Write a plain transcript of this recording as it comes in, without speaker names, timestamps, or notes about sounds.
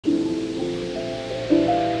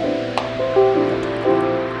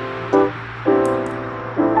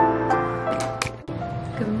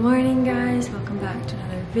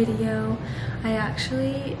video. I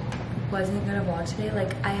actually wasn't gonna vlog today.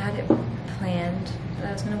 Like, I had it planned that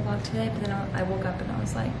I was gonna vlog today, but then I woke up and I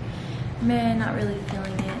was like, man, not really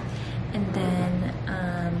feeling it. And then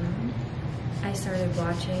I started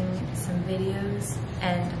watching some videos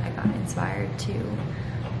and I got inspired to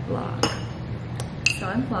vlog. So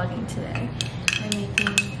I'm vlogging today. I'm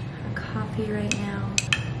making a coffee right now.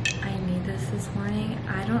 I made this morning.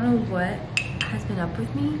 I don't know what has been up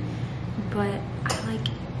with me, but I like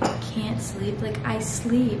can't sleep. Like, I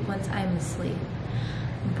sleep once I'm asleep,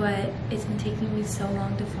 but it's been taking me so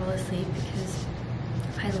long to fall asleep because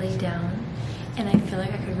I lay down and I feel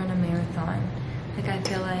like I could run a marathon. Like, I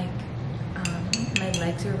feel like my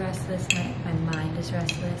legs are restless, my mind is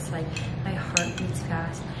restless, like my heart beats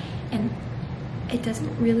fast, and it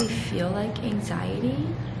doesn't really feel like anxiety.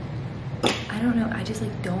 I don't know, I just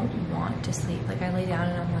like don't want to sleep. Like, I lay down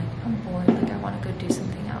and I'm like, I'm bored, like I want to go do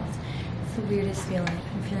something else. It's the weirdest feeling.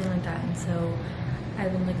 I'm feeling like that, and so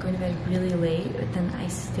I've been like going to bed really late, but then I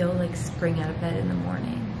still like spring out of bed in the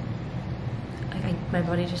morning. Like, my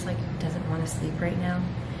body just like doesn't want to sleep right now,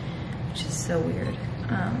 which is so weird,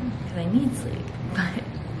 because I need sleep. But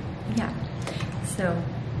yeah, so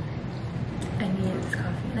I needed this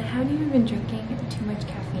coffee, and I haven't even been drinking too much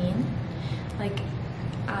caffeine. Like,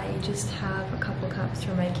 I just have a couple cups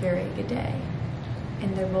for my Keurig a day,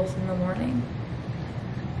 and they're both in the morning.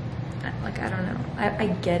 Like, I don't know, I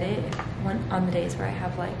get it on the days where I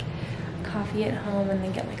have like coffee at home and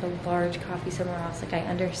then get like a large coffee somewhere else, like I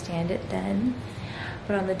understand it then.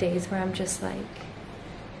 But on the days where I'm just like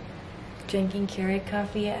drinking Keurig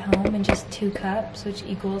coffee at home and just 2 cups, which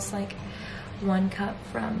equals like 1 cup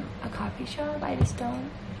from a coffee shop, I just don't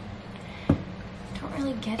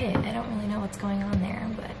really get it. I don't really know what's going on there,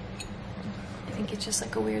 but I think it's just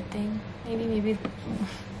like a weird thing. Maybe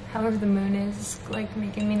however the moon is like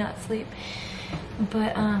making me not sleep.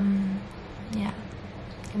 But yeah,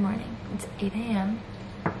 good morning. It's 8 a.m.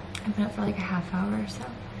 I've been up for like a half hour or so,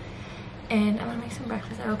 and I'm gonna make some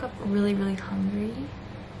breakfast. I woke up really hungry,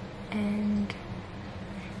 and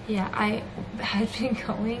yeah, I had been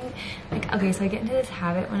going like, okay, so I get into this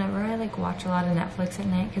habit whenever I like watch a lot of Netflix at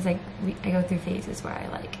night, because I go through phases where I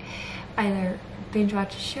like either binge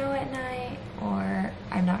watch a show at night or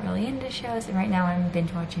I'm not really into shows, and right now I'm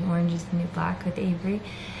binge watching Orange is the New Black with Avery.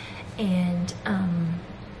 And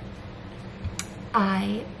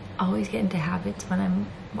I always get into habits when I'm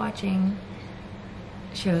watching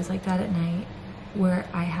shows like that at night where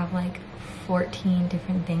I have like 14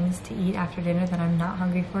 different things to eat after dinner that I'm not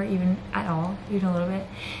hungry for even at all, even a little bit.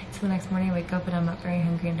 So the next morning I wake up and I'm not very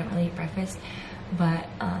hungry and don't really eat breakfast. But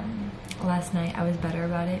last night I was better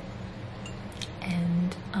about it.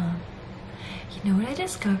 And you know what I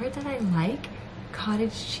discovered that I like?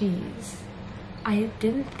 Cottage cheese. I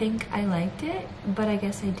didn't think I liked it, but I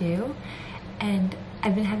guess I do. And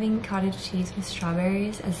I've been having cottage cheese with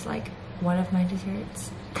strawberries as like one of my desserts.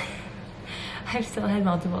 I've still had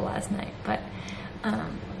multiple last night, but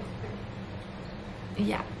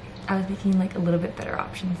yeah, I was making like a little bit better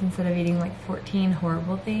options. Instead of eating like 14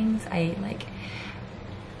 horrible things, I ate like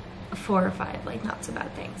 4 or 5 like not so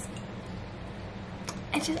bad things.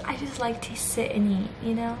 I just like to sit and eat,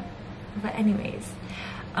 you know? But anyways,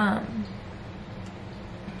 I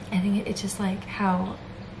think it's just like how,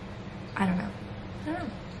 I don't know.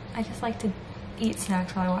 I just like to eat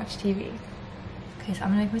snacks while I watch TV. Okay, so I'm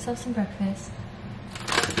gonna make myself some breakfast.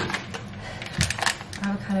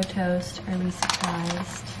 Avocado toast, are we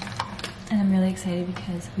surprised? And I'm really excited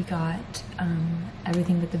because we got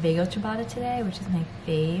everything but the bagel ciabatta today, which is my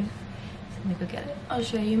fave. So let me go get it. I'll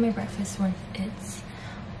show you my breakfast when it's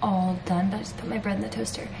all done, but I just put my bread in the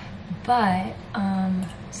toaster. But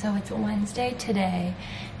so it's Wednesday today,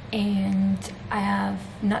 and I have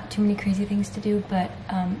not too many crazy things to do, but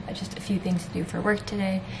just a few things to do for work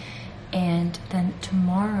today. And then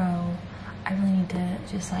tomorrow I really need to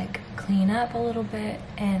just like clean up a little bit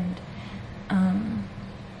and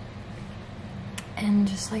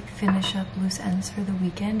just like finish up loose ends for the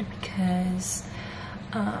weekend, because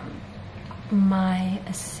my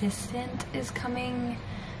assistant is coming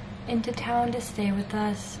into town to stay with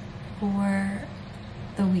us for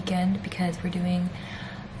the weekend because we're doing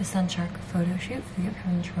the SUNSHARK photo shoot for the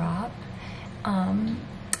upcoming drop.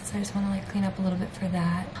 So I just want to like clean up a little bit for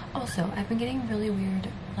that. Also, I've been getting really weird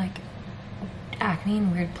like acne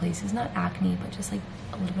in weird places. Not acne, but just like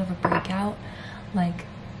a little bit of a breakout. Like,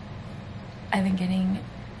 I've been getting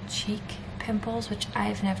cheek pimples, which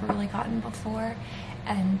I've never really gotten before,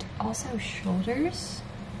 and also shoulders.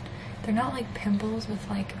 They're not like pimples with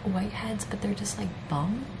like whiteheads, but they're just like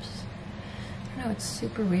bumps. I don't know, it's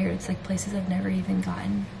super weird. It's like places I've never even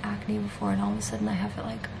gotten acne before, and all of a sudden I have it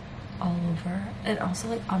like all over, and also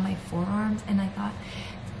like on my forearms. And I thought,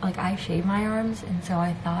 like, I shave my arms, and so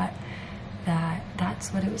I thought that that's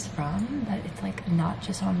what it was from, but it's like not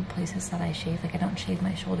just on places that I shave. Like I don't shave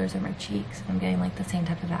my shoulders or my cheeks, and I'm getting like the same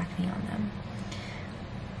type of acne on them.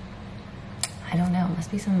 I don't know, it must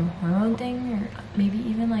be some hormone thing, or maybe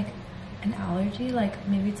even like an allergy, like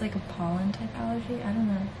maybe it's like a pollen type allergy, I don't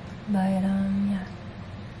know. But yeah,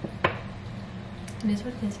 it is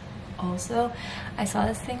what it is. Also, I saw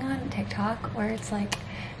this thing on TikTok where it's like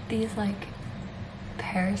these like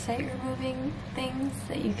parasite removing things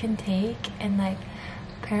that you can take, and like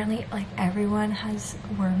apparently like everyone has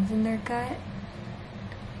worms in their gut.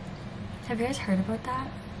 Have you guys heard about that?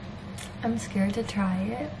 I'm scared to try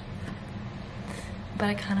it, but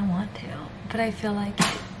I kind of want to. But I feel like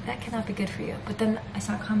that cannot be good for you. But then I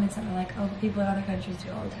saw comments that were like, oh, people in other countries do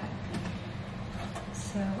it all the time.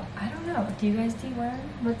 So I don't know. Do you guys deworm?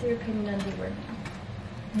 What's your opinion on deworming?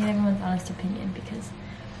 I need everyone's honest opinion, because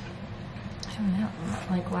I don't know.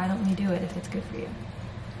 Like, why don't we do it if it's good for you?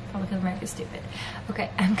 Probably because America's stupid. Okay,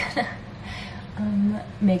 I'm gonna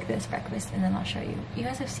make this breakfast and then I'll show you. You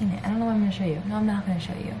guys have seen it. I don't know what I'm gonna show you. No, I'm not gonna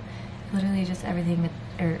show you. Literally just everything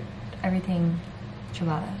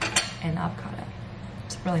ciabatta and avocado.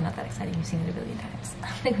 It's really not that exciting. You've seen it a billion times.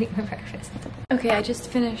 I'm gonna eat my breakfast. Okay, I just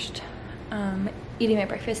finished eating my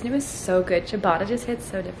breakfast, and it was so good. Ciabatta just hits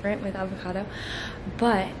so different with avocado.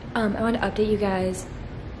 But I want to update you guys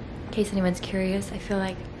in case anyone's curious. I feel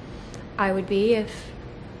like I would be if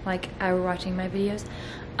like I were watching my videos,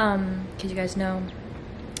 because you guys know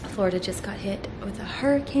Florida just got hit with a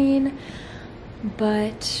hurricane,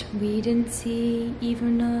 but we didn't see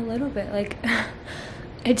even a little bit. Like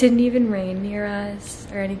it didn't even rain near us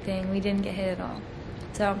or anything. We didn't get hit at all,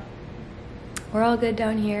 so we're all good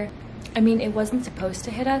down here. I mean, it wasn't supposed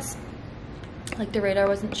to hit us. Like the radar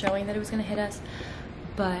wasn't showing that it was gonna hit us,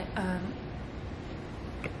 but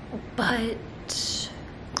what was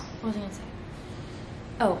I gonna say?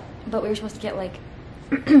 Oh, but we were supposed to get like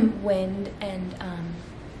wind and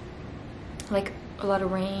like a lot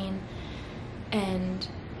of rain, and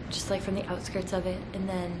just like from the outskirts of it. And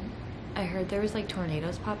then I heard there was like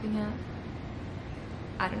tornadoes popping up.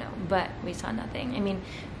 I don't know, but we saw nothing. I mean,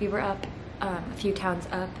 we were up a few towns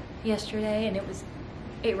up yesterday, and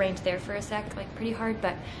it rained there for a sec, like pretty hard,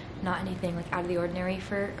 but not anything like out of the ordinary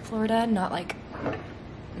for Florida.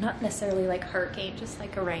 Not necessarily like hurricane, just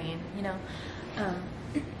like a rain, you know.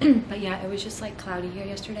 But yeah, it was just like cloudy here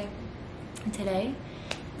yesterday, and today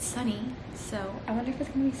it's sunny, so I wonder if it's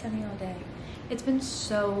gonna be sunny all day. It's been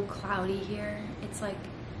so cloudy here. It's like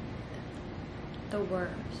the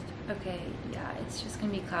worst. Okay, yeah, it's just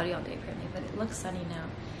gonna be cloudy all day for me, but it looks sunny now.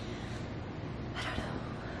 I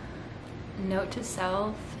don't know. Note to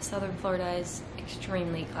self, southern Florida is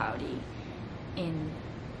extremely cloudy in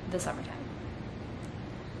the summertime.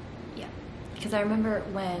 Yeah, because I remember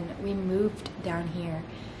when we moved down here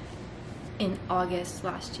in August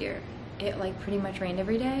last year, it like pretty much rained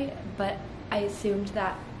every day, but I assumed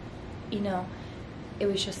that, you know, it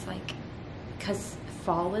was just like because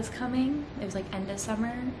fall was coming. It was like end of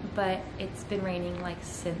summer, but it's been raining like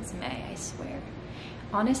since May, I swear.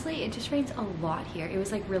 Honestly, it just rains a lot here. It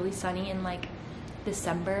was like really sunny in like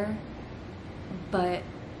December, but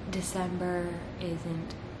December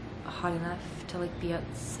isn't hot enough to like be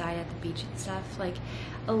outside at the beach and stuff. Like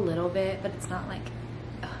a little bit, but it's not like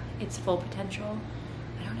it's full potential.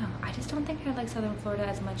 I don't know. I just don't think I like southern Florida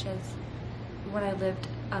as much as when I lived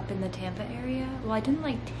up in the Tampa area. Well, I didn't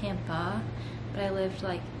like Tampa, but I lived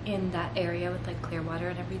like in that area with like Clearwater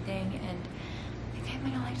and everything, and I think I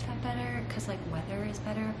might have liked that better because like weather is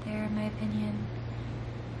better up there in my opinion.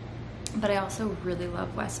 But I also really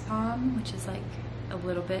love West Palm, which is like a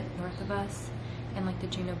little bit north of us, and like the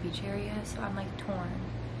Juno Beach area, so I'm like torn.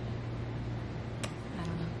 I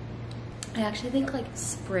don't know. I actually think like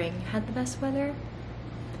spring had the best weather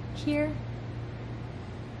here,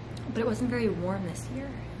 but it wasn't very warm this year.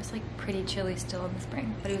 It was like pretty chilly still in the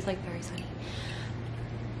spring, but it was like very sunny.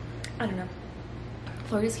 I don't know.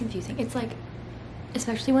 Florida's confusing. It's like,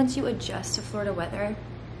 especially once you adjust to Florida weather,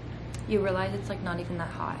 you realize it's like not even that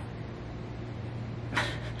hot.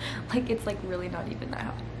 Like it's like really not even that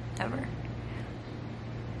hot ever.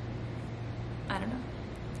 I don't know.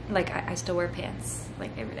 Like I still wear pants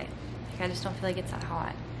like every day. Like I just don't feel like it's that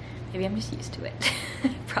hot. Maybe I'm just used to it.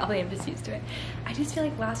 Probably I'm just used to it. I just feel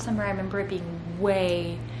like last summer I remember it being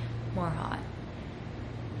way more hot.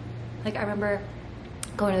 Like I remember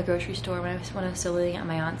going to the grocery store when I was still living at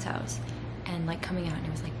my aunt's house, and like coming out and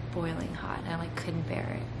it was like boiling hot, and I like couldn't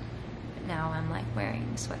bear it. now I'm like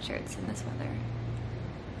wearing sweatshirts in this weather.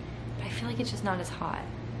 But I feel like it's just not as hot,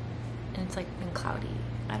 and it's like been cloudy.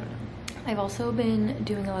 I don't know. I've also been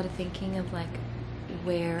doing a lot of thinking of like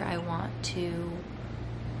where I want to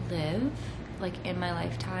live like in my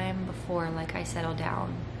lifetime before like I settle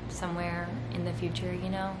down somewhere in the future, you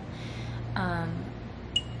know.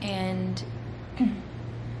 And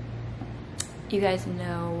you guys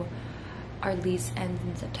know our lease ends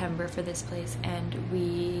in September for this place, and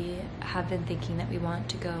we have been thinking that we want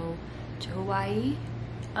to go to Hawaii.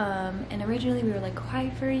 And originally we were like Hawaii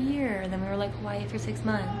for a year, and then we were like Hawaii for 6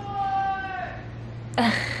 months.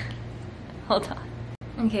 Hold on.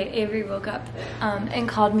 Okay, Avery woke up and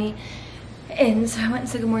called me, and so I went and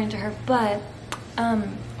said good morning to her. But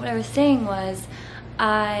what I was saying was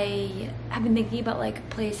I have been thinking about like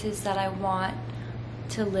places that I want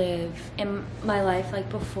to live in my life, like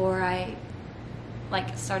before I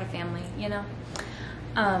like start a family, you know.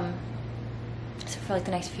 So for like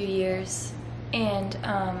the next few years, and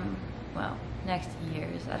well, next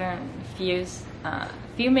years, I don't know,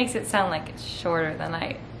 few makes it sound like it's shorter than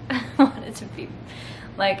I want it to be,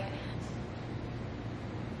 like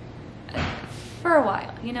for a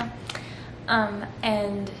while, you know.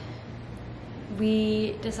 And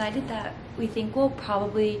we decided that we think we'll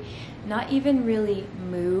probably not even really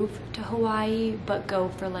move to Hawaii, but go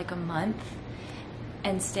for like a month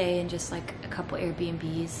and stay in just like a couple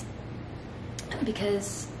Airbnbs,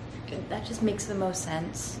 because that just makes the most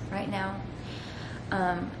sense right now.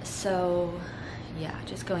 So yeah,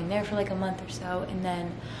 just going there for like a month or so, and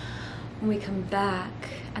then when we come back,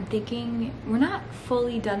 I'm thinking we're not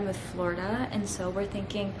fully done with Florida, and so we're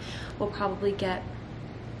thinking we'll probably get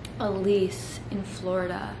a lease in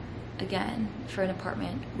Florida again for an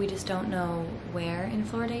apartment. We just don't know where in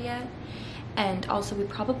Florida yet. And also we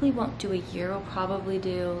probably won't do a year, we'll probably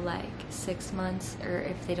do like 6 months, or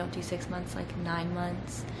if they don't do 6 months, like 9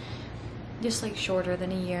 months, just like shorter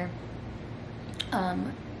than a year.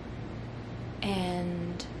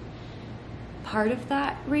 And part of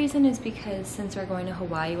that reason is because since we're going to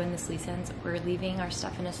Hawaii when this lease ends, we're leaving our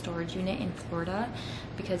stuff in a storage unit in Florida,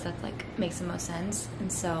 because that like makes the most sense.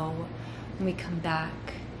 And so when we come back,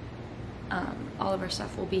 all of our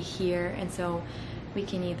stuff will be here, and so we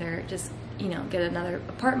can either just, you know, get another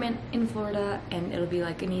apartment in Florida and it'll be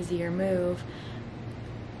like an easier move,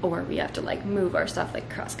 or we have to like move our stuff like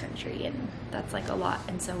cross country, and that's like a lot.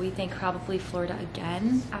 And so we think probably Florida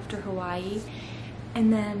again after Hawaii.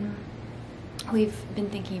 And then we've been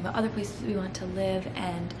thinking about other places we want to live,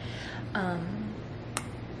 and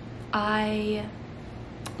I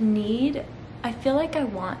feel like I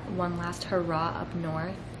want one last hurrah up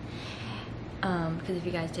north, because if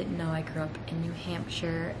you guys didn't know, I grew up in New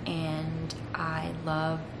Hampshire and I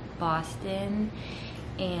love Boston,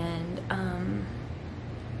 and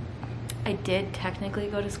I did technically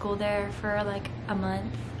go to school there for like a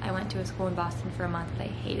month. I went to a school in Boston for a month, but I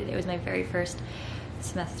hated it. It was my very first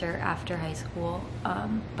semester after high school,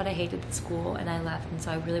 but I hated the school and I left, and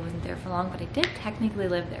so I really wasn't there for long. But I did technically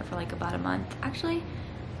live there for like about a month, actually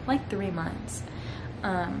like 3 months.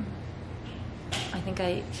 I think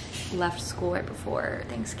I left school right before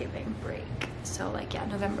Thanksgiving break, so like yeah,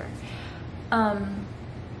 November.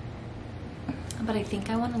 But I think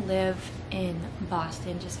I want to live in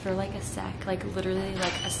Boston just for like a sec, like literally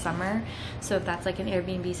like a summer. So if that's like an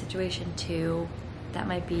Airbnb situation too, that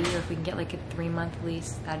might be, or if we can get like a 3-month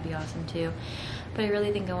lease, that'd be awesome too. But I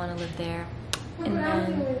really think I want to live there. And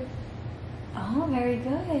then, oh, very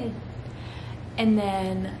good. And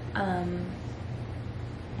then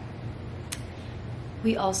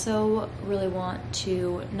we also really want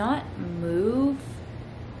to not move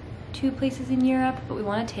to places in Europe, but we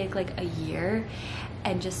want to take like a year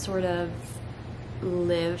and just sort of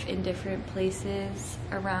live in different places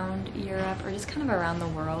around Europe, or just kind of around the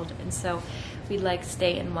world. And so we'd like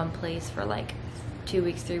stay in one place for like 2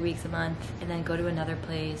 weeks, 3 weeks, a month, and then go to another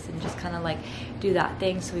place and just kind of like do that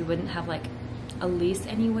thing, so we wouldn't have like a lease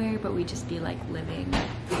anywhere, but we'd just be like living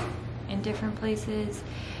in different places.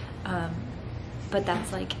 But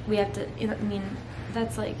that's like, we have to, I mean,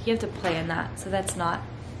 that's like, you have to plan that, so that's not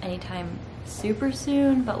anytime super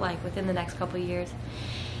soon, but like within the next couple years.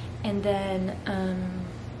 And then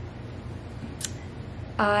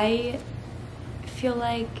I feel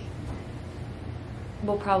like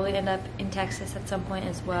we'll probably end up in Texas at some point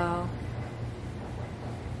as well.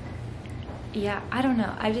 Yeah, I don't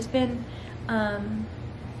know. I've just been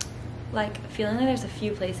like feeling like there's a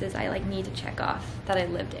few places I like need to check off that I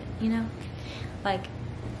lived in, you know? Like,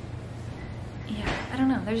 yeah, I don't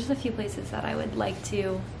know. There's just a few places that I would like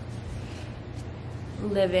to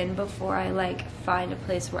live in before I like find a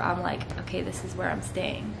place where I'm like, okay, this is where I'm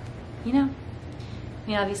staying. you know, I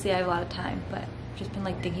mean, obviously I have a lot of time, but I've just been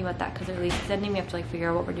like thinking about that because they're release extending. We have to like figure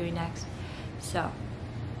out what we're doing next. So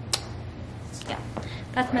yeah,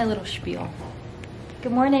 that's my little spiel.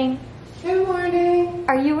 Good morning. Good morning.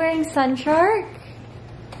 Are you wearing SUNSHARK?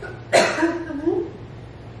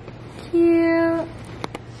 Cute.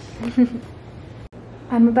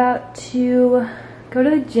 I'm about to go to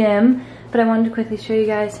the gym, but I wanted to quickly show you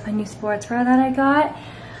guys my new sports bra that I got.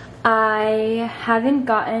 I haven't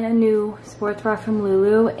gotten a new sports bra from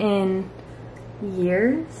Lulu in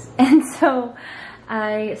years, and so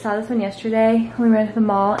I saw this one yesterday when we went to the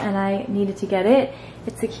mall and I needed to get it.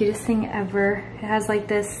 It's the cutest thing ever. It has like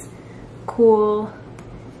this cool,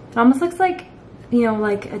 it almost looks like, you know,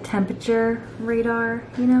 like a temperature radar,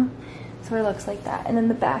 you know? So it looks like that. And then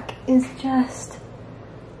the back is just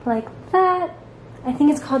like that. I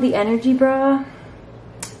think it's called the Energy Bra,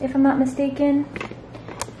 if I'm not mistaken.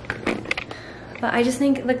 But I just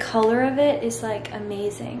think the color of it is like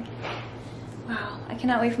amazing. Wow, I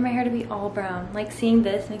cannot wait for my hair to be all brown. Like seeing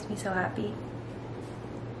this makes me so happy.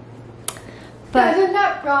 But doesn't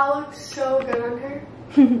that bra look so good on her?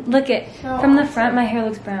 look it, So from the awesome. front my hair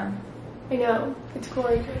looks brown. I know, it's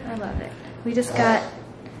gorgeous. I love it. We just got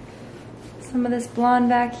some of this blonde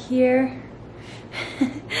back here.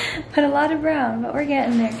 But a lot of brown, but we're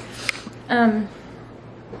getting there.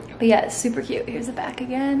 But yeah, it's super cute. Here's the back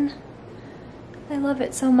again. I love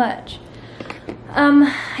it so much.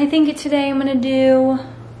 I think today I'm gonna do,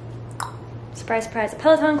 surprise, surprise, a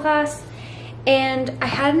Peloton class. And I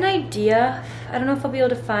had an idea. I don't know if I'll be able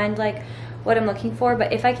to find like what I'm looking for,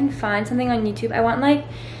 but if I can find something on YouTube, I want like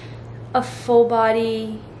a full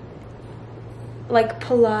body, like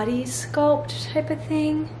Pilates sculpt type of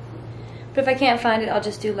thing. But if I can't find it, I'll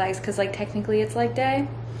just do legs because like technically it's leg day.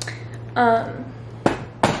 But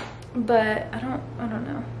I don't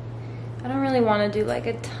know. I don't really want to do like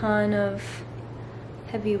a ton of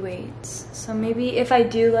heavy weights. So maybe if I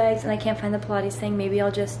do legs and I can't find the Pilates thing, maybe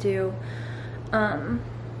I'll just do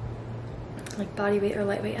like body weight or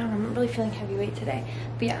lightweight. I don't know, I'm not really feeling heavyweight today.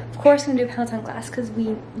 But yeah, of course I'm gonna do a Peloton class because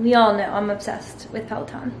we all know I'm obsessed with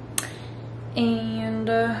Peloton. And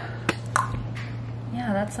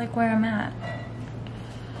yeah, that's like where I'm at.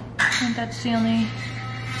 I think that's the only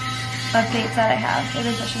updates that I have. It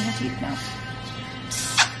is brushing her teeth now.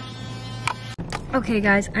 Okay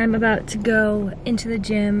guys, I'm about to go into the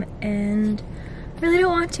gym and I really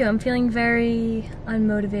don't want to. I'm feeling very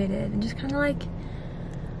unmotivated and just kind of like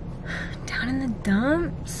down in the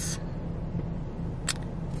dumps. I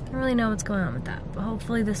don't really know what's going on with that, but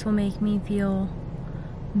hopefully this will make me feel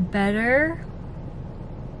better.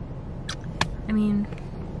 I mean,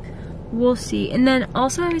 we'll see. And then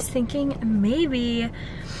also I was thinking maybe I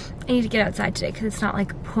need to get outside today because it's not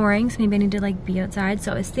like pouring, so maybe I need to like be outside.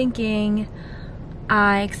 So I was thinking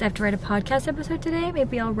because I have to write a podcast episode today,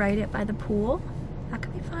 maybe I'll write it by the pool. That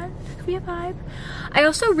could be fun. That could be a vibe. I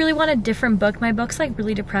also really want a different book. My book's like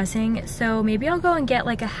really depressing, so maybe I'll go and get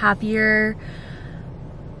like a happier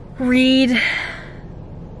read. I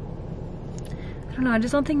don't know, I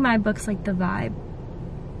just don't think my book's like the vibe.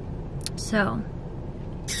 So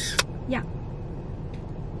yeah,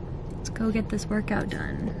 let's go get this workout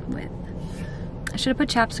done with. I should have put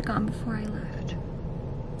chapstick on before I left.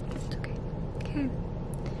 It's okay. Okay.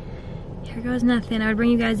 Here goes nothing. I would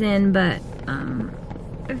bring you guys in, but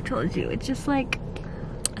I've told you, it's just like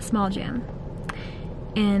a small gym.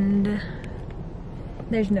 And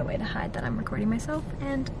there's no way to hide that I'm recording myself,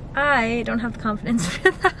 and I don't have the confidence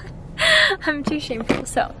for that. I'm too shameful,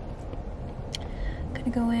 so I'm gonna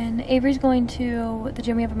go in. Avery's going to the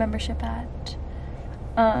gym we have a membership at.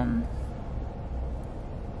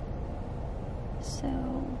 So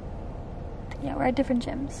yeah, we're at different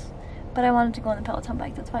gyms. But I wanted to go on the Peloton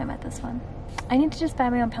bike, that's why I'm at this one. I need to just buy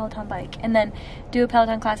my own Peloton bike and then do a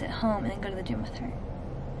Peloton class at home and then go to the gym with her.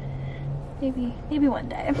 Maybe one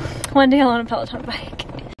day. One day I'll own a Peloton bike.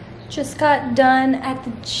 Just got done at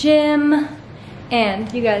the gym.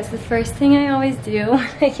 And you guys, the first thing I always do when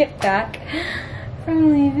I get back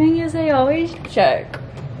from leaving is I always check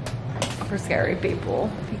for scary people.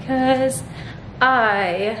 Because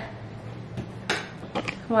I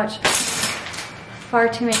watch far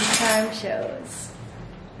too many crime shows.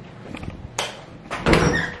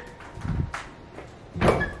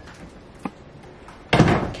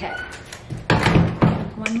 Okay.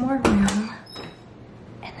 One more room,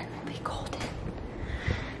 and then we'll be golden.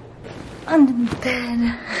 Under the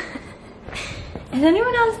bed. Does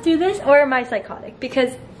anyone else do this, or am I psychotic?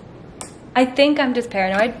 Because I think I'm just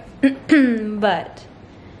paranoid, but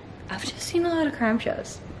I've just seen a lot of crime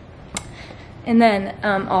shows. And then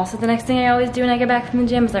also the next thing I always do when I get back from the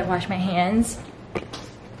gym is I wash my hands.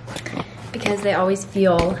 because they always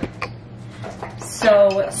feel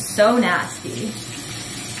so nasty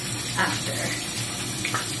after.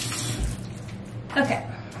 Okay.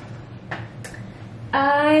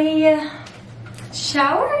 I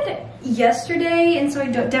showered yesterday, and so I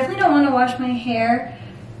definitely don't want to wash my hair,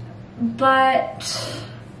 but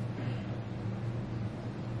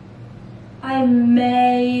I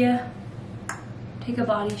may take a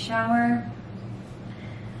body shower.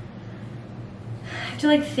 I have to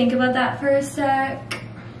like think about that for a sec.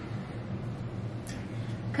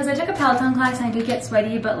 Because I took a Peloton class and I did get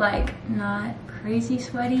sweaty, but like not crazy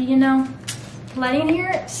sweaty, you know? Lighting in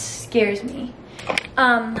here scares me.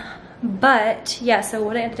 But yeah, so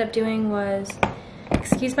what I ended up doing was,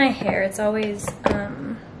 excuse my hair, it's always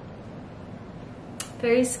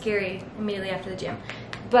very scary immediately after the gym.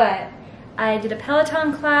 But I did a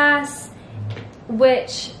Peloton class,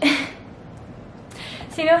 which,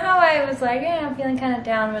 so you know how I was like, yeah, I'm feeling kind of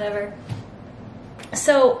down, whatever.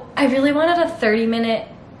 So I really wanted a 30-minute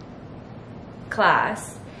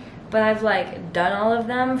class, but I've like done all of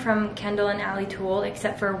them from Kendall and Allie Toole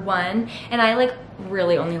except for one, and I like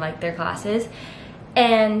really only like their classes,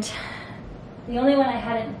 and the only one I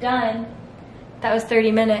hadn't done that was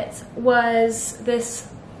 30 minutes was this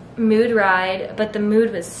mood ride, but the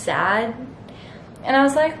mood was sad, and I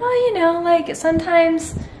was like, well, you know, like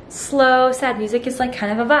sometimes slow sad music is like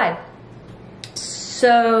kind of a vibe.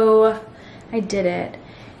 So I did it,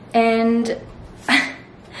 and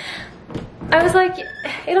I was like,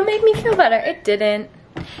 it'll make me feel better. It didn't.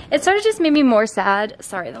 It sort of just made me more sad.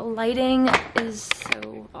 Sorry, the lighting is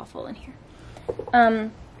so awful in here.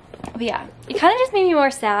 But yeah, it kind of just made me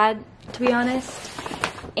more sad, to be honest,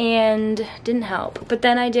 and didn't help. But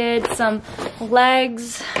then I did some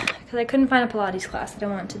legs, because I couldn't find a Pilates class that I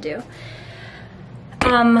wanted to do.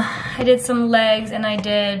 I did some legs, and I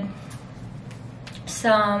did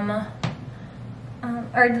some, or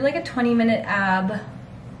I did like a 20-minute ab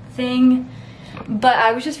thing. But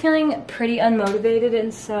I was just feeling pretty unmotivated,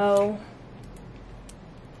 and so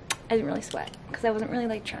I didn't really sweat because I wasn't really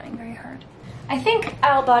like trying very hard. I think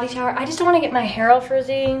I'll body shower. I just don't want to get my hair all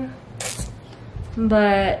frizzy,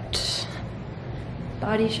 but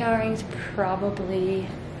body showering is probably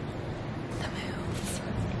the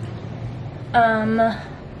move.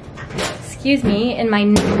 Excuse me, in my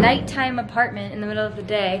nighttime apartment in the middle of the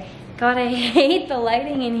day. God, I hate the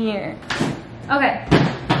lighting in here. Okay.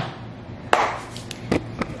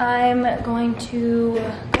 I'm going to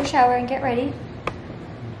go shower and get ready,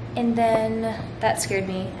 and then that scared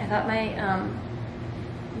me. I thought my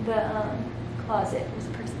closet was a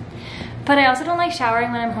person, but I also don't like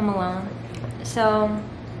showering when I'm home alone, so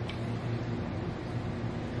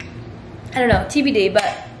I don't know, TBD, but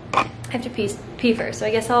I have to pee first, so I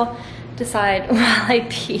guess I'll decide while I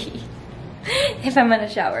pee if I'm gonna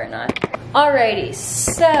shower or not. Alrighty,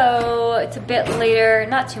 so it's a bit later,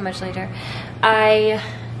 not too much later. I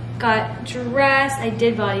got dressed, I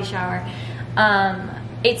did body shower,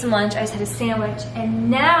 ate some lunch, I just had a sandwich,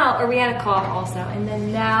 and now, or we had a call also, and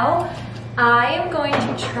then now I am going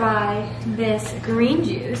to try this green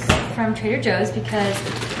juice from Trader Joe's because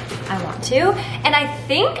I want to, and I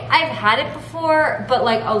think I've had it before, but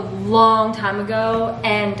like a long time ago,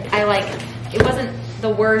 and I like, it wasn't the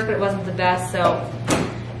worst, but it wasn't the best, so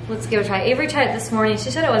let's give it a try. Avery tried it this morning,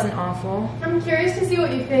 she said it wasn't awful. I'm curious to see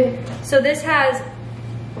what you think. So this has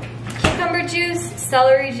cucumber juice,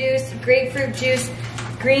 celery juice, grapefruit juice,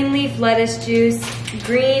 green leaf lettuce juice,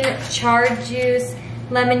 green chard juice,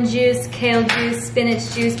 lemon juice, kale juice,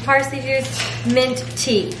 spinach juice, parsley juice, mint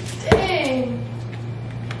tea. Dang.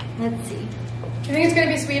 Let's see. Do you think it's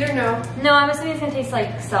gonna be sweet or no? No, I'm assuming it's gonna taste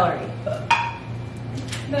like celery. But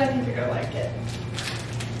I think you're gonna like it.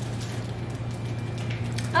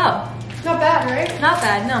 Oh. Not bad, right? Not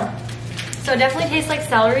bad, no. So it definitely tastes like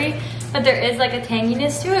celery, but there is like a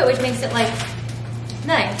tanginess to it, which makes it like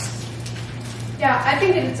nice. Yeah, I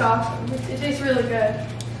think it's awesome. It tastes really good.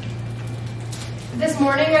 This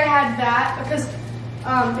morning I had that because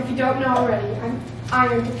if you don't know already, I'm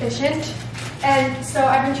iron deficient. And so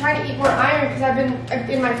I've been trying to eat more iron because I've been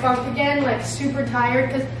in my funk again, like super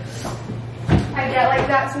tired, because I get like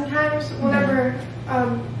that sometimes whenever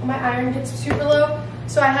my iron gets super low.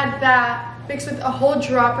 So I had that mixed with a whole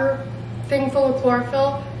dropper thing full of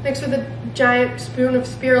chlorophyll, mixed with a giant spoon of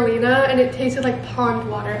spirulina, and it tasted like pond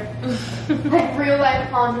water. Like real life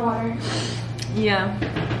pond water. Yeah,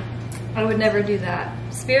 I would never do that.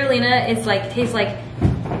 Spirulina is like, tastes like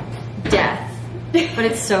death, but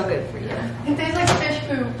it's so good for you. It tastes like fish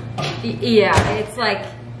poop. Yeah, it's like,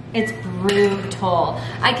 it's brutal.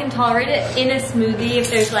 I can tolerate it in a smoothie if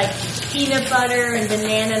there's like peanut butter and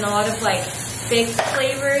banana and a lot of like fixed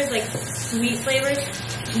flavors, like sweet flavors,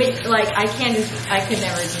 but like I could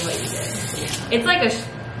never do what you did. It's like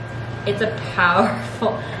it's a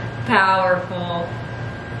powerful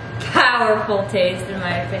taste in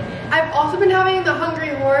my opinion. I've also been having the Hungry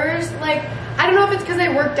Horrors. Like, I don't know if it's because I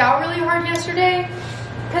worked out really hard yesterday.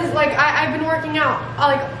 Because like I've been working out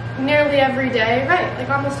like nearly every day, right? Like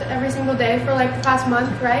almost every single day for like the past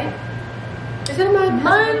month, right? Is it a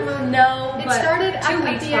month? No, it but started 2 at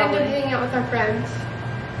weeks the end probably. of hanging out with our friends.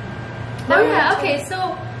 Oh yeah, okay,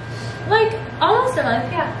 so like almost a month,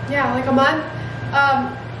 yeah. Yeah, like a month.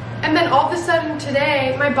 And then all of a sudden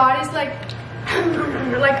today, my body's like,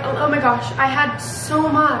 oh my gosh, I had so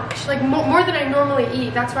much, like more than I normally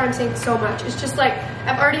eat. That's why I'm saying so much. It's just like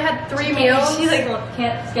I've already had 3 meals. She like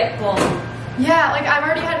can't get full. Yeah, like I've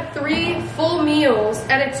already had 3 full meals,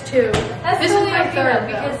 and it's 2. That's this totally is my okay third though,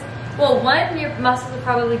 because well, one, your muscles are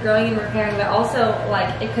probably growing and repairing, but also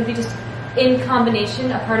like it could be just in combination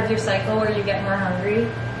a part of your cycle where you get more hungry.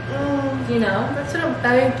 You know, that's what I'm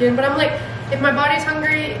thinking. But I'm like, if my body's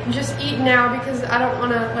hungry, just eat now because I don't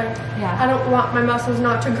want to like. Yeah. I don't want my muscles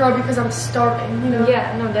not to grow because I'm starving. You know.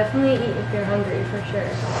 Yeah. No, definitely eat if you're hungry for sure.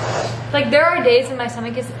 Like there are days when my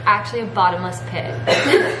stomach is actually a bottomless pit.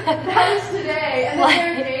 That is today, and then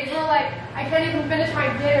there are days where like I can't even finish my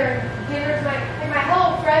dinner. Dinner's my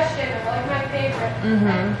Hello Fresh dinner, like my favorite.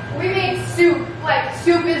 Mm-hmm. We made soup. Like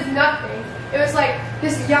soup is nothing. It was like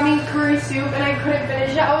this yummy curry soup, and I couldn't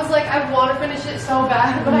finish it. I was like, I want to finish it so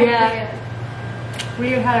bad, but I can't. We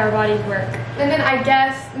had our bodies work. And then I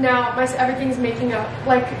guess now everything's making up.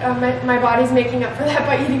 Like my body's making up for that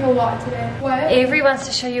by eating a lot today. What? Avery wants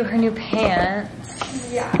to show you her new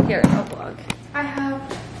pants. Yeah. Here, I'll vlog. I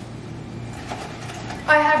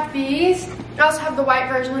have these. I also have the white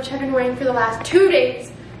version, which I've been wearing for the last 2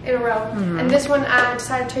 days in a row. And this one I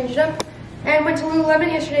decided to change it up. And went to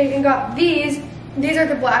Lululemon yesterday and got these. These are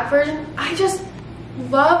the black version. I just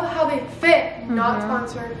love how they fit. Not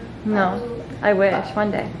sponsored. No, I wish one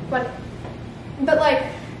day. But like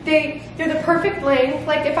they're the perfect length.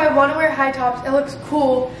 Like if I want to wear high tops, it looks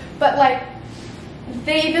cool. But like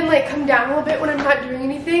they even like come down a little bit when I'm not doing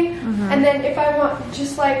anything. And then if I want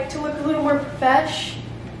just like to look a little more profesh.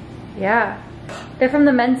 Yeah, they're from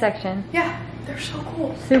the men's section. Yeah, they're so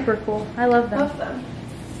cool. Super cool. I love them. Love them.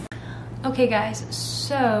 Okay guys,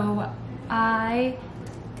 so I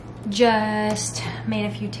just made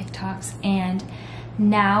a few TikToks and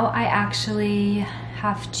now I actually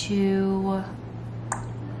have to,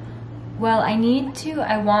 well, I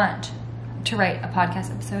want to write a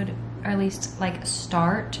podcast episode, or at least like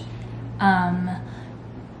start,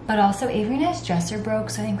 but also Avery and I's dresser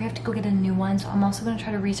broke, so I think we have to go get a new one, so I'm also going to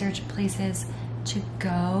try to research places to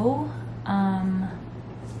go.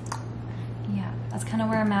 Yeah, that's kind of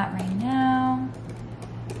where I'm at right now.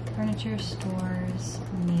 Furniture stores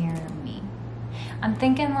near me. I'm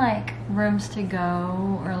thinking like Rooms to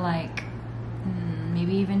Go or like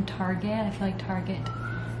maybe even Target. I feel like Target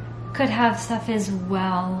could have stuff as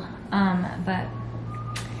well, but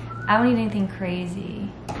I don't need anything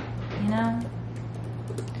crazy, you know?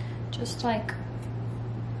 Just like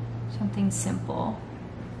something simple.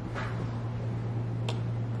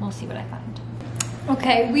 We'll see what I find.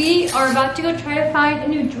 Okay, we are about to go try to find a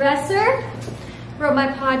new dresser. Wrote my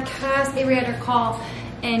podcast, Avery had her call.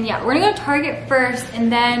 And yeah, we're gonna go to Target first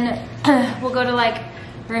and then we'll go to like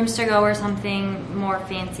Rooms to Go or something more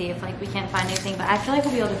fancy if like we can't find anything. But I feel like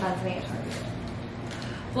we'll be able to find something at Target.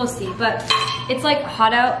 We'll see, but it's like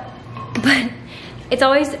hot out, but it's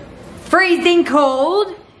always freezing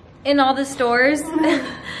cold in all the stores.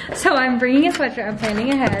 So I'm bringing a sweatshirt, I'm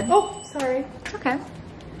planning ahead. Oh, sorry. Okay.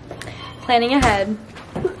 Planning ahead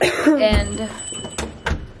and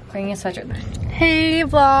bringing a sweatshirt. Hey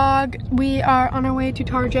vlog, we are on our way to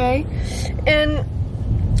Target and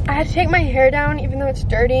I had to take my hair down even though it's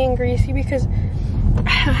dirty and greasy because I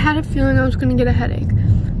had a feeling I was gonna get a headache.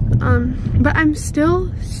 But I'm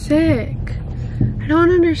still sick. I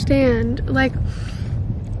don't understand. Like,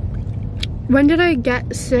 when did I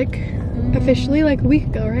get sick officially? Like a week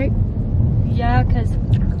ago, right? Yeah, because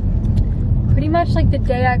pretty much like the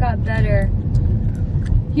day I got better,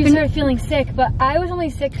 you started feeling sick, but I was only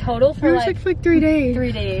sick total for sick for like 3 days.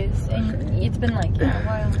 3 days, and it's been like a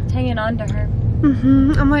while. Hanging on to her.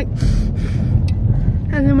 I'm like,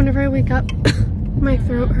 and then whenever I wake up, my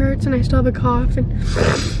throat hurts and I still have a cough and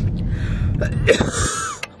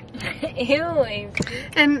Ew.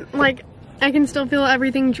 and like I can still feel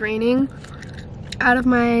everything draining out of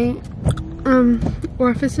my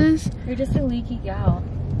orifices. You're just a leaky gal.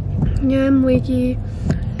 Yeah, I'm leaky.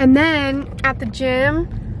 And then at the gym,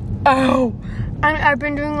 I've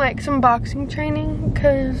been doing like some boxing training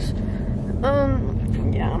because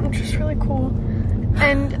Yeah, I'm just really cool.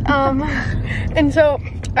 And and so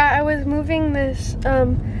I was moving this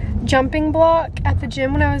jumping block at the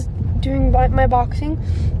gym when I was doing my boxing,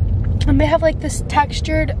 and they have like this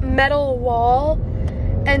textured metal wall,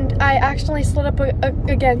 and I accidentally slid up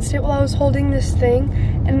against it while I was holding this thing,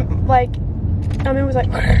 and like it was like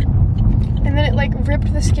and then it like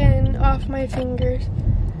ripped the skin off my fingers,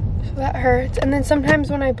 so that hurts. And then sometimes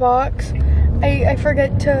when I box, I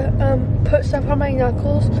forget to put stuff on my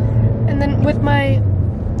knuckles, and then with my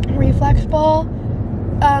reflex ball,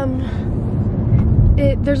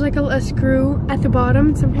 there's like a screw at the bottom,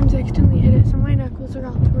 and sometimes I accidentally hit it, so my knuckles are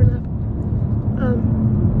all torn up.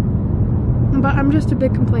 But I'm just a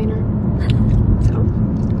big complainer, so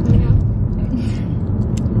yeah.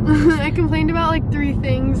 I complained about like 3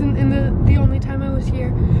 things in the only time I was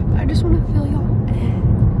here. I just want to feel y'all,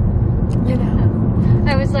 you know.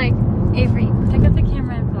 I was like, Avery, pick up the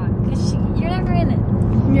camera and vlog, because you're never in it.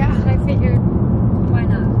 Yeah. So I figured, why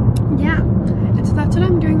not? Yeah. And so that's what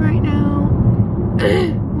I'm doing right now.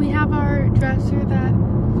 We have our dresser that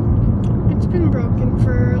it's been broken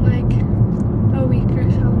for like a week or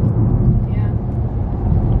so. Yeah.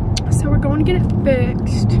 So we're going to get it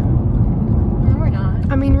fixed. No, we're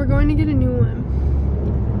not. I mean, we're going to get a new one.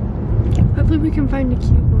 Hopefully we can find a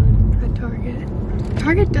cute one at Target.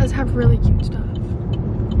 Target does have really cute stuff.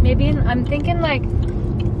 Maybe I'm thinking like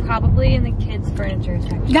probably in the kids' furniture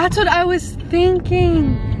section. That's what I was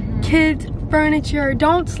thinking. Kids furniture.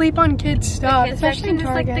 Don't sleep on kids stuff. The kids especially in section is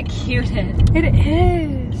Target. like the cutest. It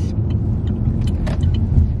is.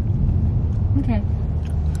 Okay.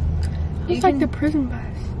 It's like the prison bus.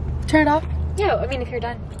 Turn it off. Yeah, I mean if you're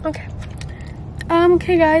done. Okay.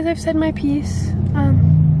 Okay guys, I've said my piece.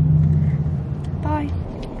 Bye.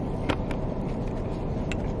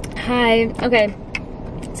 Hi. Okay.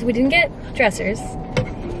 So we didn't get dressers.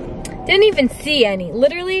 Didn't even see any.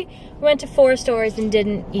 Literally, we went to 4 stores and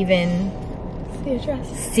didn't even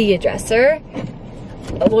see a dresser.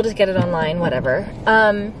 We'll just get it online, whatever.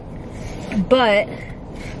 But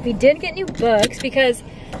we did get new books because,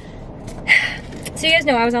 so you guys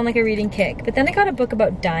know I was on like a reading kick, but then I got a book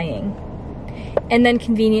about dying. And then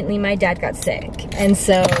conveniently my dad got sick. And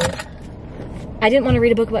so I didn't want to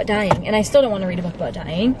read a book about dying, and I still don't want to read a book about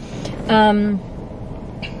dying.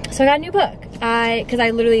 So I got a new book. Because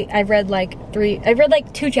I've read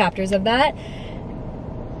like 2 chapters of that.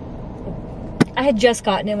 I had just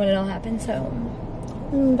gotten it when it all happened, so.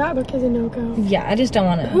 That book is a no-go. Yeah, I just don't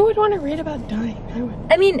want to. Who would want to read about dying? I would.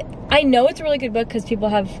 I mean, I know it's a really good book because people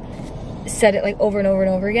have said it like over and over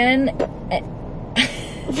and over again.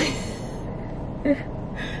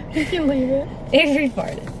 You can leave it. Avery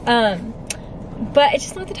farted. But it's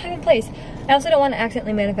just not the time and place. I also don't want to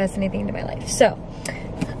accidentally manifest anything into my life. So,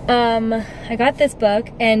 I got this book,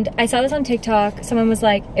 and I saw this on TikTok. Someone was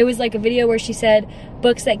like, it was like a video where she said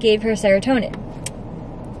books that gave her serotonin,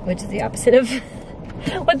 which is the opposite of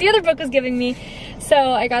what the other book was giving me. So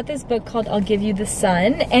I got this book called I'll Give You the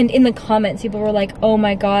Sun, and in the comments people were like, oh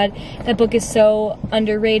my god, that book is so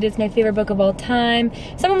underrated, it's my favorite book of all time.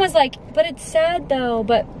 Someone was like, but it's sad though.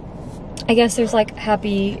 But I guess there's like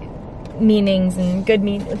happy meanings and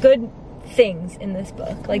good things in this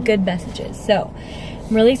book, like good messages. So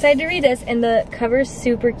I'm really excited to read this, and the cover's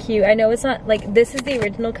super cute. I know it's not like, this is the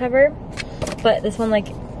original cover, but this one like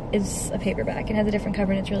is a paperback and has a different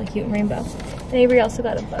cover, and it's really cute and rainbow. And Avery also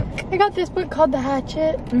got a book. I got this book called The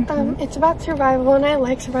Hatchet. It's about survival, and I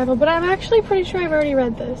like survival, but I'm actually pretty sure I've already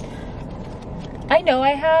read this. I know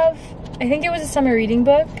I have. I think it was a summer reading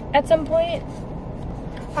book at some point.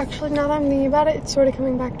 Actually, now that I'm thinking about it, it's sort of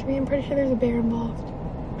coming back to me. I'm pretty sure there's a bear involved.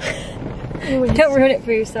 Anyways. Don't ruin it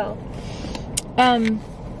for yourself. But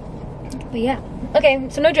yeah. Okay,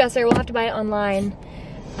 so no dresser. We'll have to buy it online.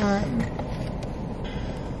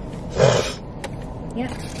 Yeah.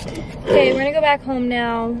 Okay, we're gonna go back home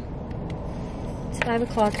now. It's 5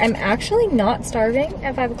 o'clock. I'm actually not starving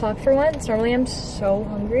at 5 o'clock for once. Normally I'm so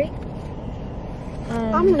hungry.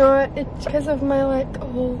 I'm not. It's because of my like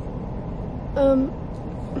whole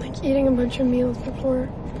like eating a bunch of meals before.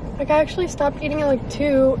 Like I actually stopped eating at like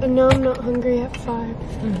 2, and now I'm not hungry at 5. So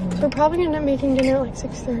we're probably gonna end up making dinner at like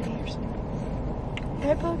 6:30 or something.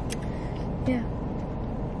 Right, Bob? Yeah.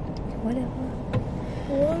 Whatever.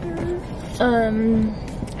 Water.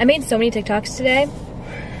 I made so many TikToks today. It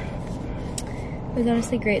was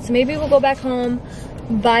honestly great. So maybe we'll go back home,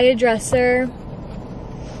 buy a dresser,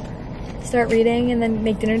 start reading, and then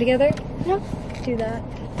make dinner together. Yep. Do that.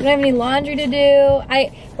 I don't have any laundry to do.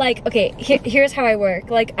 Okay, here's how I work.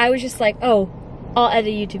 Like, I was just like, oh, I'll edit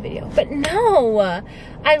a YouTube video. But no,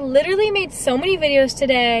 I literally made so many videos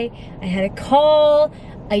today. I had a call.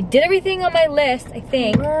 I did everything on my list, I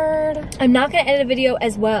think. Word. I'm not gonna edit a video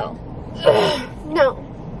as well. No.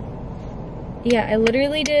 Yeah, I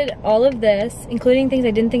literally did all of this, including things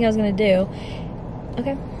I didn't think I was gonna do.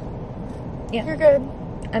 Okay. Yeah. You're good.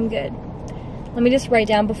 I'm good. Let me just write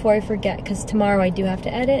down before I forget, because tomorrow I do have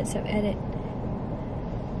to edit, so edit.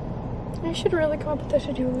 I should really come up with a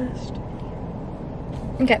to-do list.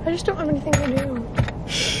 Okay. I just don't have anything to do.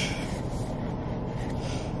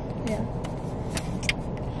 Yeah.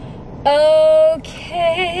 Okay.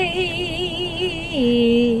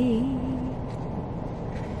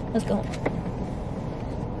 Let's go home.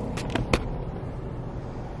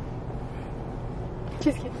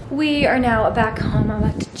 Just kidding. We are now back home. I'm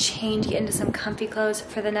about to change, get into some comfy clothes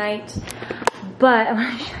for the night. But I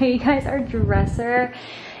want to show you guys our dresser.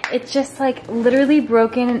 It's just like literally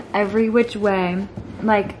broken in every which way.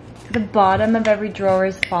 Like the bottom of every drawer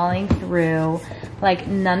is falling through. Like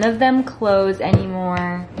none of them close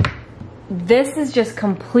anymore. This is just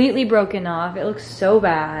completely broken off. It looks so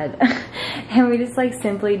bad. And we just like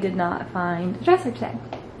simply did not find a dresser today.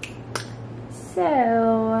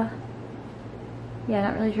 So yeah,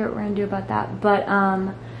 not really sure what we're gonna do about that. But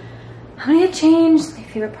I'm gonna get changed. It's my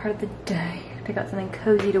favorite part of the day. Pick out something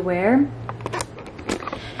cozy to wear.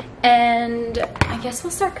 And I guess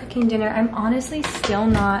we'll start cooking dinner. I'm honestly still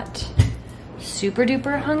not super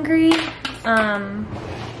duper hungry.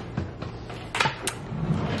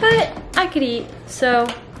 But I could eat, so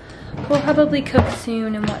we'll probably cook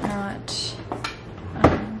soon and whatnot.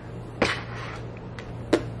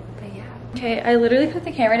 But yeah. Okay, I literally put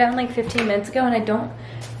the camera down like 15 minutes ago and I don't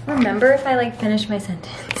remember if I like finished my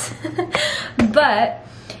sentence. But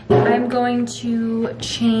I'm going to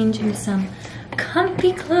change into some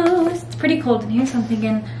comfy clothes. It's pretty cold in here, so I'm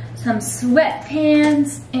thinking some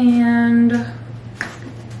sweatpants and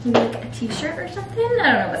like a t-shirt or something. I don't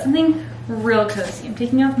know, but something real cozy. I'm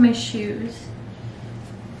taking off my shoes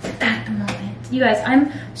at the moment. You guys,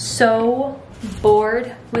 I'm so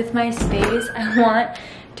bored with my space. I want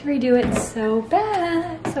to redo it so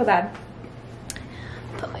bad, so bad.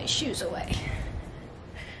 Put my shoes away.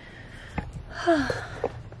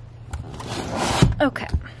 Okay.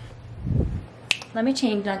 Let me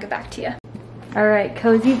change and I'll get back to you. All right,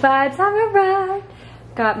 cozy vibes have arrived.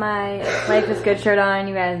 Got my Life is Good shirt on.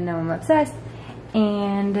 You guys know I'm obsessed.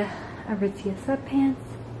 And Aritzia sweatpants.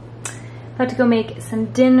 About to go make some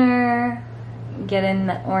dinner. Get in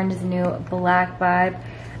the orange is the new black vibe.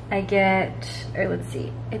 Let's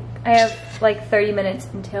see. I have like 30 minutes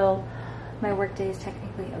until my work day is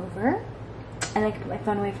technically over. And I can put my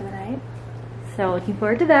phone away for the night. So looking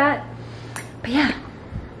forward to that. But yeah.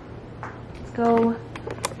 Let's go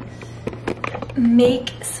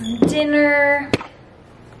make some dinner.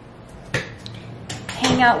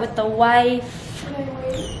 Hang out with the wife. Can I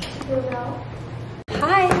wait to go out?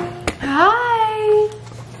 Hi. Hi.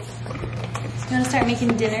 You want to start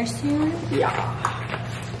making dinner soon? Yeah.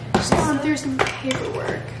 Just going through some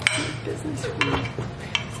paperwork. Business week.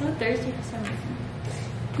 So thirsty for some reason.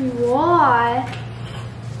 What?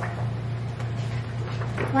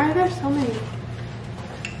 Why are there so many?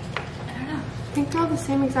 I don't know. I think they're all the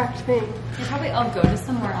same exact thing. They probably all go to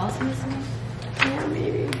somewhere else in this one. Yeah,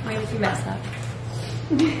 maybe. Wait if you mess up.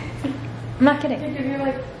 I'm not kidding. If you're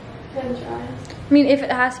like 10 tries. I mean, if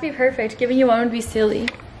it has to be perfect, giving you one would be silly.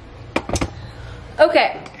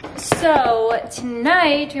 Okay, so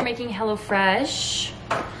tonight we're making HelloFresh,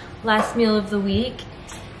 last meal of the week.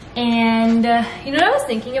 And you know what I was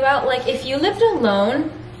thinking about? Like, if you lived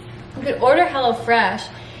alone, you could order HelloFresh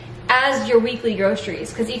as your weekly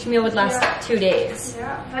groceries, because each meal would last 2 days.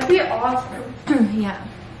 Yeah, that'd be awesome. Yeah.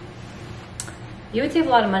 You would save a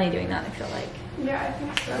lot of money doing that, I feel like. Yeah, I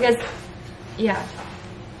think so. Because, yeah.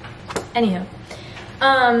 Anywho.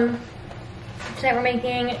 Tonight we're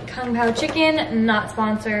making Kung Pao chicken, not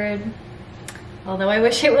sponsored. Although I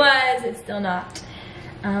wish it was, it's still not.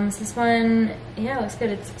 So this one, yeah, looks good.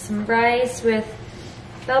 It's some rice with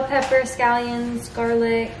bell pepper, scallions,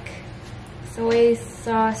 garlic, soy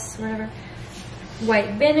sauce, whatever.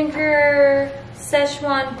 White vinegar,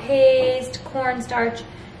 Szechuan paste, cornstarch,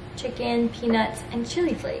 chicken, peanuts, and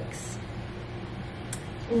chili flakes.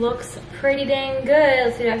 Looks pretty dang good.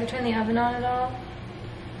 Let's see, do I have to turn the oven on at all?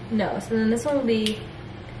 No, so then this one will be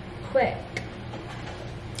quick.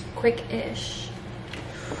 Quick-ish.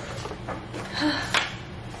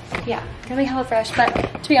 Yeah, gonna be HelloFresh,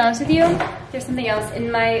 but to be honest with you, there's something else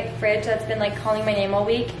in my fridge that's been like calling my name all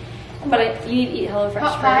week. But you need to eat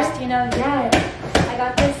HelloFresh first, you know? Yes. I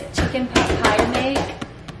got this chicken pot pie to make.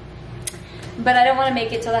 But I don't want to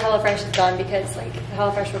make it till the HelloFresh is gone because like the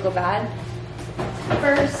HelloFresh will go bad.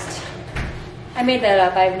 First, I made that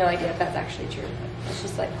up. I have no idea if that's actually true. It's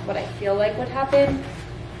just like what I feel like would happen.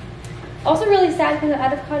 Also really sad because I'm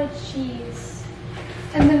out of cottage cheese.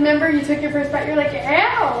 And then remember you took your first bite, you're like,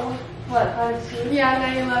 ew! What, cottage cheese? Yeah,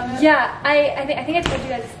 now you love it. Yeah, I think I told you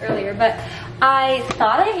guys this earlier, but I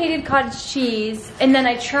thought I hated cottage cheese, and then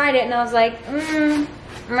I tried it and I was like, meh.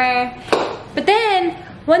 But then,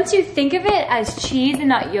 once you think of it as cheese and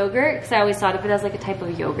not yogurt, because I always thought of it as like a type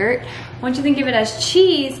of yogurt, once you think of it as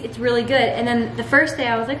cheese, it's really good. And then the first day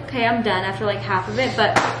I was like, okay, I'm done after like half of it,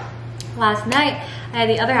 but last night I had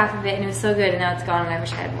the other half of it and it was so good, and now it's gone and I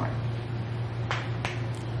wish I had more.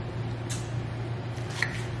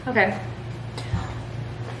 Okay.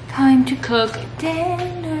 Time to cook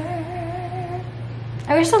dinner.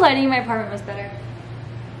 I wish the lighting in my apartment was better,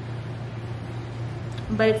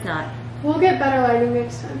 but it's not. We'll get better lighting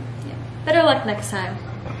next time. Yeah. Better luck next time.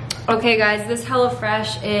 Okay guys, this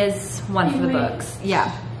HelloFresh is one for the books.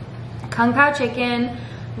 Yeah. Kung Pao chicken,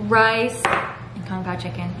 rice, and Kung Pao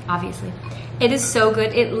chicken, obviously. It is so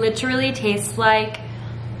good. It literally tastes like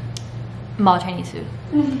mall Chinese food.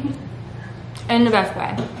 In the best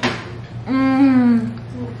way.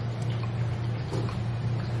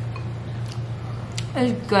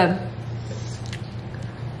 It's good.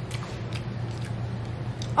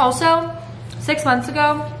 Also, 6 months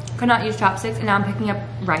ago, could not use chopsticks, and now I'm picking up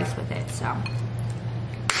rice with it, so.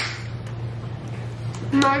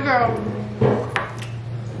 My girl.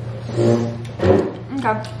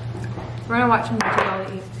 Okay. We're gonna watch some YouTube while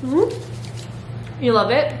we eat. You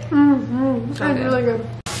love it? Mm-hmm. So It's good. really good.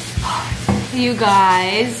 You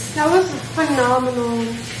guys. That was phenomenal.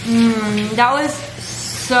 That was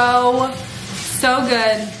so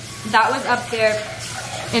good. That was up there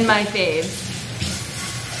in my faves.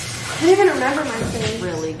 I don't even remember my face.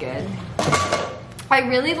 Really good. I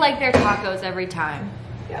really like their tacos every time.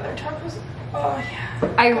 Yeah, their tacos. Oh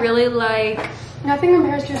yeah. I really like. Nothing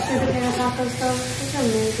compares to your sweet potato tacos though. These are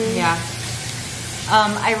amazing. Yeah.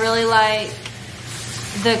 I really like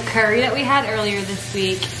the curry that we had earlier this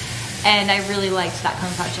week, and I really liked that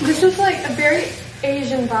Kung Pao chicken. This is like a very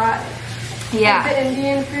Asian vibe. Yeah. Like the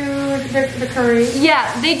Indian food, the curry.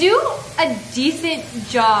 Yeah, they do a decent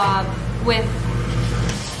job with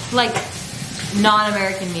like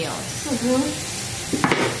non-American meals.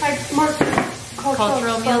 Like more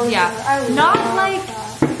Cultural meals, yeah. I Not love like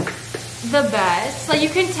that. the best. Like you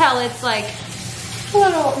can tell it's like A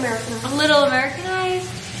little Americanized. a little Americanized,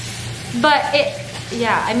 but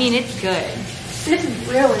yeah, I mean it's good. It's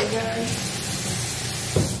really good.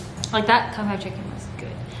 Like that Kung Pao chicken was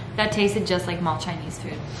good. That tasted just like mall Chinese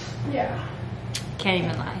food. Yeah. Can't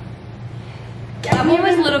even lie. Yeah, That one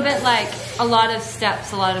was a little bit like a lot of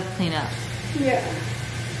steps, a lot of cleanup. Yeah.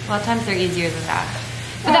 A lot of times they're easier than that.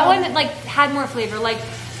 But that one like had more flavor. Like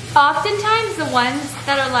oftentimes the ones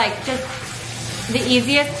that are like just the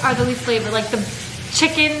easiest are the least flavored. Like the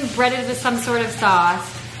chicken breaded with some sort of sauce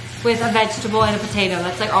with a vegetable and a potato.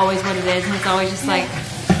 That's like always what it is, and it's always just like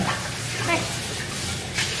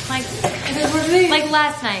like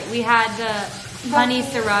last night we had the honey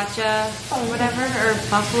sriracha or whatever, or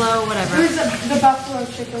buffalo, whatever. It was the buffalo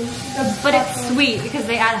chicken. But it's sweet because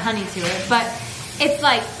they add honey to it. But it's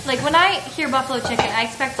like when I hear buffalo chicken, I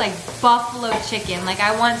expect like buffalo chicken. Like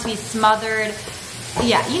I want to be smothered.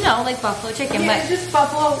 Yeah, you know, like buffalo chicken. Yeah, But it's just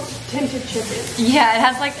buffalo tinted chicken. yeah, it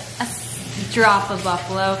has like a drop of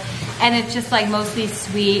buffalo, and it's just like mostly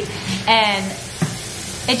sweet, and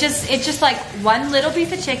it's just like one little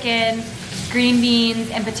piece of chicken, green beans,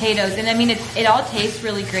 and potatoes. And I mean, it all tastes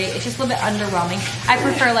really great. It's just a little bit underwhelming. I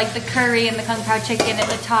prefer like the curry and the Kung Pao chicken and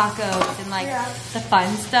the tacos and like the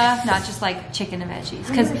fun stuff, not just like chicken and veggies.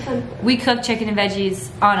 Because we cook chicken and veggies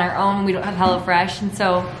on our own. We don't have HelloFresh, and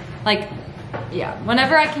so like, yeah,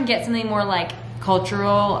 whenever I can get something more like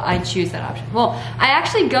cultural, I choose that option. Well, I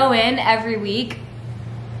actually go in every week,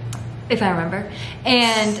 if I remember,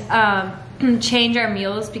 and change our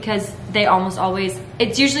meals because they almost always,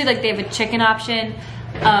 it's usually like they have a chicken option,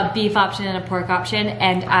 a beef option, and a pork option,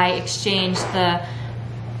 and I exchange the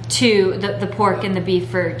pork and the beef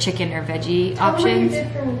for chicken or veggie options.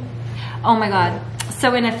 Oh my god.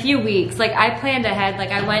 So in a few weeks, like I planned ahead, like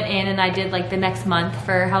I went in and I did like the next month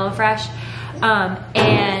for HelloFresh,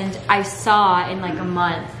 and I saw in like a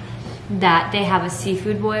month that they have a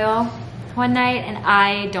seafood boil one night, and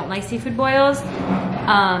I don't like seafood boils,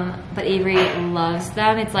 but Avery loves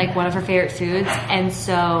them. It's like one of her favorite foods, and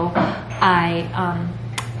so I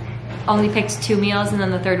only picked 2 meals, and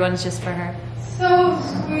then the third one is just for her. So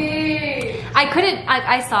sweet.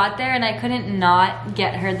 I saw it there, and I couldn't not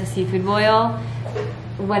get her the seafood boil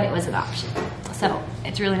when it was an option. So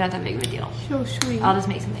it's really not that big of a deal. So sweet. I'll just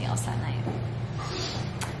make something else that night.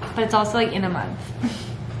 But it's also like in a month.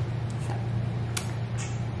 So.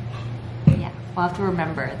 We'll have to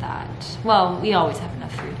remember that. Well, we always have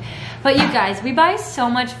enough food. But you guys, we buy so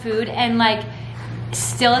much food and like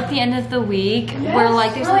still at the end of the week, we're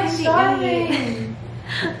like, there's nothing to eat.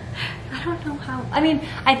 I don't know how. I mean,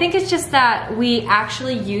 I think it's just that we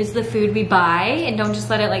actually use the food we buy and don't just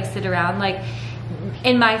let it like sit around. Like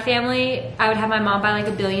in my family, I would have my mom buy like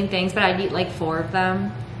a billion things, but I'd eat like 4 of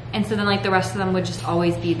them. And so then like the rest of them would just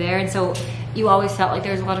always be there. And so you always felt like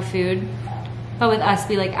there was a lot of food. But with us,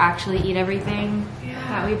 we like actually eat everything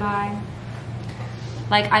that we buy.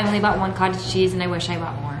 Like I only bought 1 cottage cheese and I wish I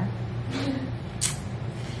bought more.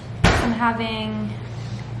 I'm having...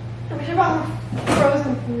 I wish I bought more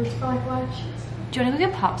frozen foods for like lunch. Do you want to go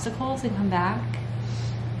get popsicles and come back?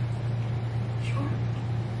 Sure.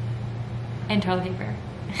 And toilet paper.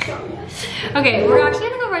 Oh, yes. Okay, we're actually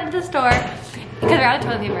gonna go run to the store because we're out of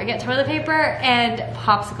toilet paper. Get toilet paper and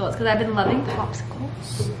popsicles because I've been loving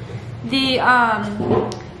popsicles. The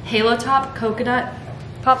Halo Top coconut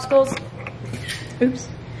popsicles, oops,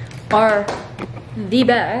 are the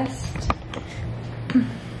best.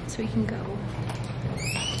 So we can go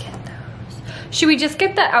and get those. Should we just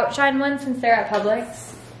get the Outshine ones since they're at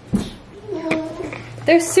Publix? No.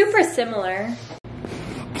 They're super similar.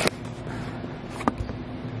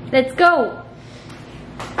 Let's go.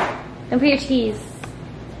 And put your cheese.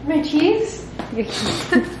 My cheese? Your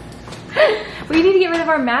cheese. We need to get rid of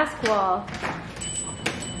our mask wall.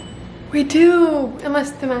 We do.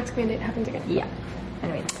 Unless the mask mandate happens again. Yeah.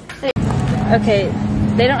 Anyways. Okay,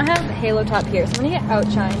 they don't have Halo Top here, so I'm gonna get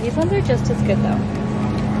Outshine. These ones are just as good though.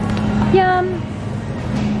 Yum.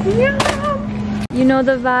 Yum. You know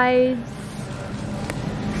the vibes.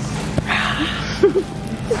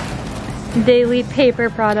 Daily paper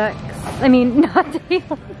products. I mean, not daily.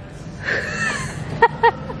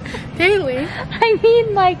 Daily? I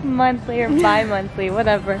mean like monthly or bi-monthly,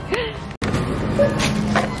 whatever.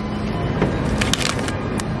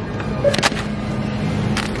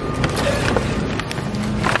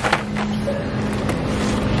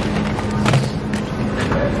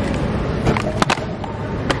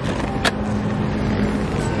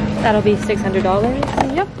 That'll be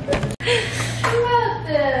 $600. Yep.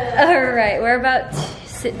 Alright, we're about to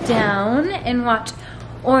sit down and watch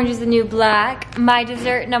Orange is the New Black. My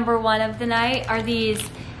dessert number 1 of the night are these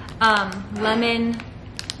lemon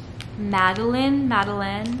Madeleine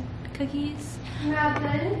cookies.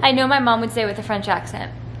 Madeleine? I know my mom would say it with a French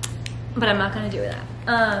accent, but I'm not gonna do that.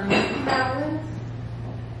 Madeleine?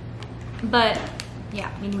 But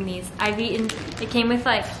yeah, I'm eating these. I've eaten, it came with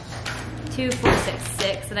like 2, 4,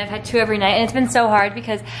 6, and I've had 2 every night, and it's been so hard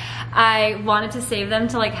because I wanted to save them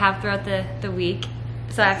to like have throughout the week.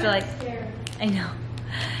 So I have to like, I know.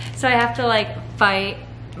 So I have to like fight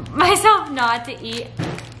myself not to eat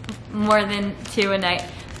more than 2 a night.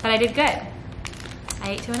 But I did good.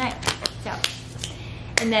 I ate 2 a night. So,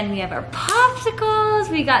 and then we have our popsicles.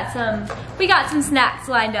 We got some snacks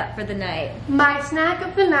lined up for the night. My snack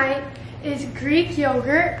of the night is Greek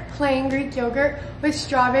yogurt, plain Greek yogurt with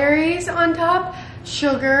strawberries on top,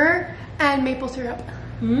 sugar, and maple syrup.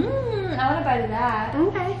 I want a bite of that.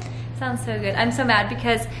 Okay. Sounds so good. I'm so mad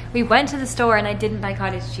because we went to the store and I didn't buy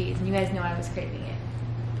cottage cheese, and you guys know I was craving it.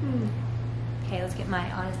 Okay, let's get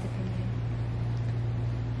my honest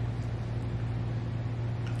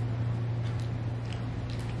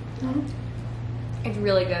opinion. It's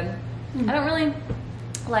really good. I don't really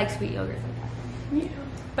like sweet yogurt like that,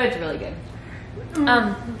 but it's really good.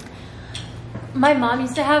 My mom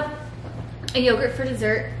used to have a yogurt for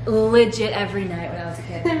dessert legit every night when I was a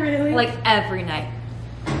kid. Really? Like every night.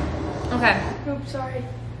 Okay. Oops, sorry.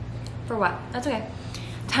 For what? That's okay.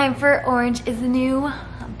 Time for Orange is the New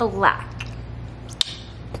Black.